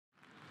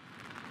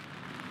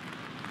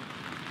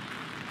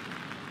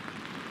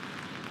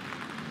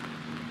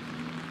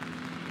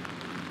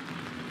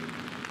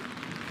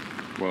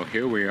Well,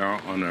 here we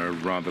are on a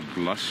rather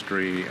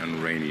blustery and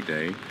rainy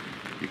day.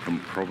 You can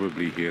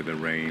probably hear the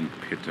rain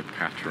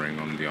pitter-pattering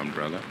on the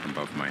umbrella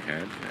above my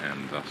head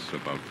and thus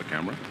above the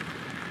camera.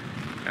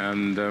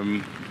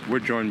 And we're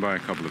joined by a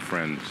couple of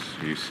friends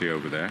you see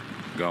over there,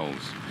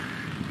 gulls.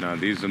 Now,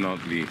 these are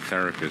not the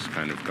therapist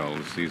kind of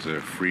gulls. These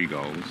are free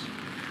gulls.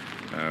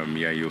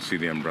 Yeah, you'll see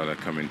the umbrella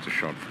come into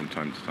shot from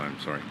time to time,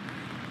 sorry.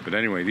 But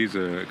anyway, these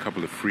are a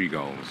couple of free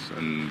gulls,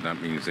 and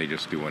that means they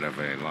just do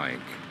whatever they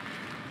like.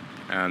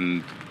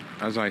 And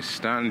as I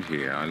stand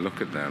here, I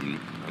look at them,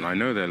 and I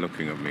know they're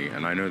looking at me,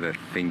 and I know they're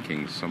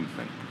thinking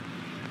something.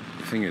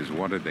 The thing is,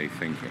 what are they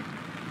thinking?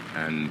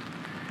 And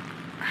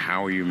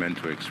how are you meant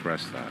to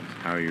express that?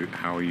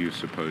 How are you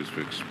supposed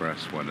to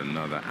express what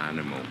another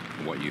animal,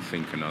 what you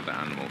think another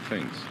animal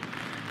thinks?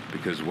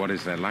 Because what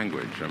is their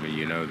language? I mean,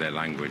 you know their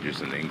language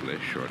isn't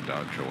English or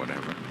Dutch or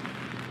whatever.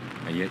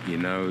 And yet, you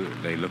know,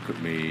 they look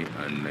at me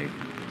and they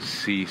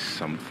see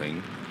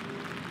something.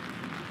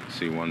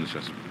 See, one's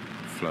just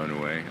flown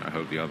away. I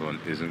hope the other one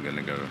isn't going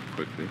to go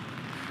quickly.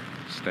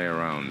 Stay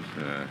around,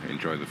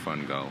 enjoy the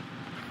fun, gull.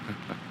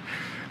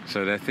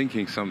 So they're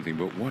thinking something,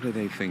 but what are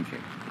they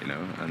thinking? You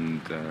know,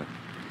 and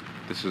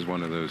this is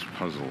one of those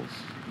puzzles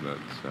that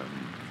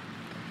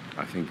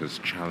I think has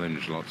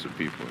challenged lots of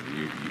people.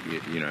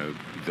 You know,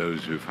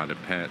 those who've had a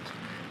pet,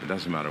 it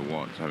doesn't matter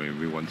what. I mean,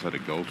 we once had a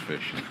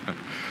goldfish.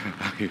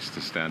 I used to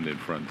stand in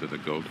front of the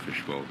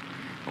goldfish bowl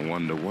and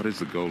wonder, what is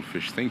the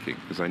goldfish thinking?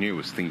 Because I knew it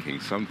was thinking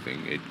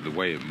something. The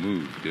way it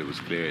moved, it was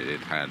clear it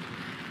had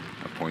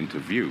a point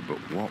of view. But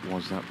what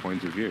was that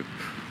point of view?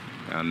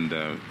 And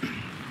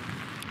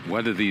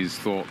whether these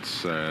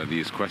thoughts,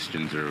 these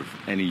questions are of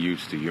any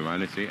use to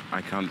humanity,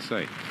 I can't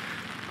say.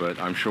 But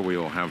I'm sure we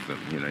all have them.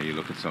 You know, you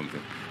look at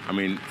something. I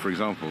mean, for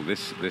example,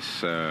 this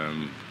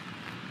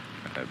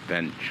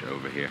bench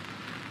over here.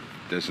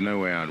 There's no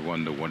way I'd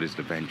wonder, what is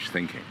the bench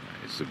thinking?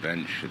 It's a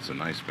bench, it's a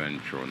nice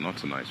bench or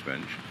not a nice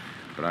bench.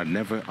 But I'd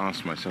never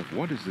ask myself,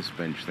 what is this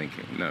bench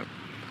thinking? No.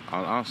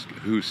 I'll ask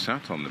who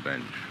sat on the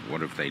bench,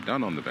 what have they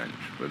done on the bench,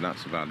 but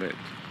that's about it.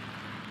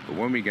 But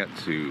when we get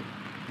to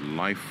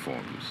life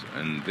forms,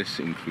 and this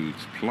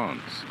includes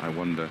plants, I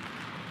wonder,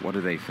 what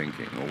are they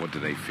thinking or what do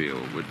they feel?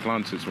 With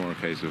plants, it's more a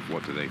case of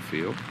what do they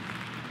feel.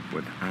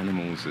 With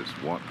animals, it's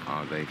what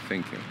are they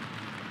thinking?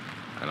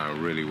 And I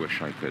really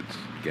wish I could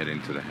get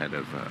into the head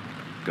of a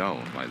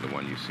gull, like the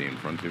one you see in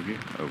front of you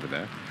over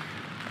there.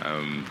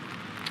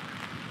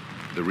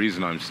 The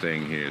reason I'm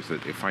staying here is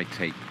that if I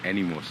take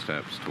any more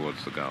steps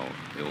towards the gull,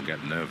 it'll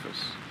get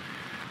nervous.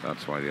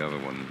 That's why the other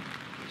one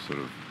sort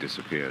of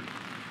disappeared.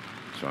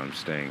 So I'm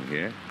staying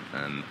here,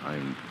 and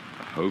I'm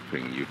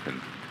hoping you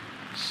can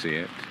see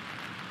it.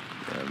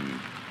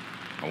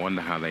 I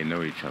wonder how they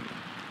know each other,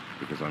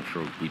 because I'm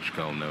sure each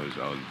gull knows,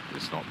 oh,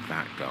 it's not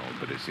that gull,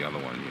 but it's the other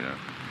one, you know.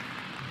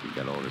 You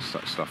get all this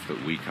stuff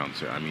that we can't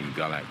see. I mean,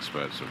 gull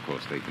experts, of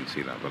course, they can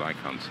see that, but I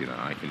can't see that.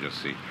 I can just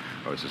see,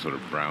 oh, it's a sort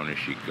of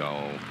brownishy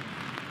gull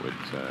with,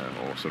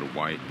 or sort of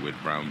white with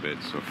brown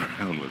bits, or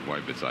brown with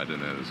white bits. I don't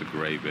know. There's a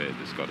grey bit.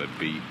 It's got a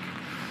beak.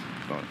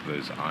 It's got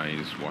those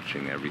eyes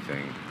watching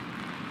everything.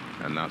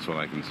 And that's what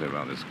I can say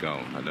about this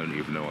gull. I don't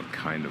even know what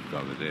kind of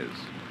gull it is.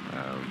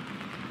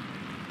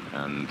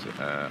 And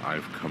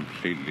I've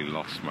completely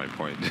lost my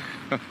point.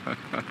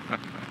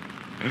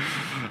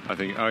 I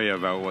think, oh yeah,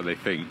 about what they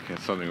think.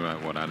 Something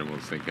about what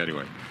animals think.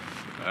 Anyway,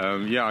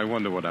 yeah, I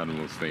wonder what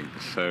animals think.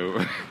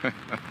 So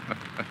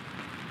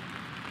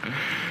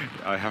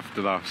I have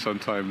to laugh.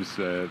 Sometimes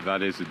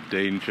that is a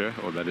danger,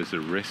 or that is a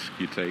risk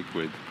you take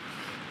with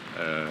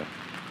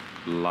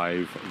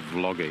live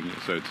vlogging,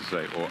 so to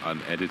say, or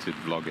unedited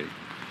vlogging.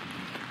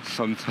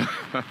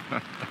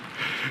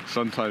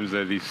 Sometimes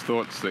there are these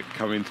thoughts that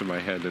come into my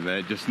head, and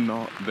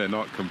they're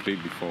not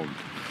completely formed.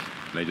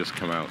 They just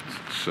come out.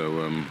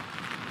 So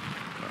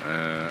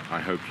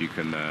I hope you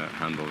can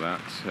handle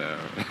that.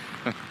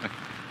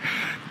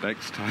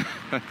 Next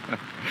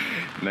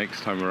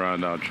time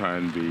around, I'll try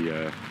and be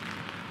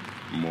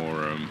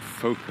more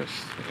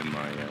focused in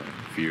my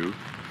view.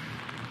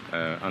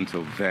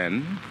 Until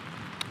then,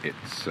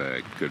 it's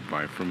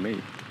goodbye from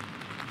me.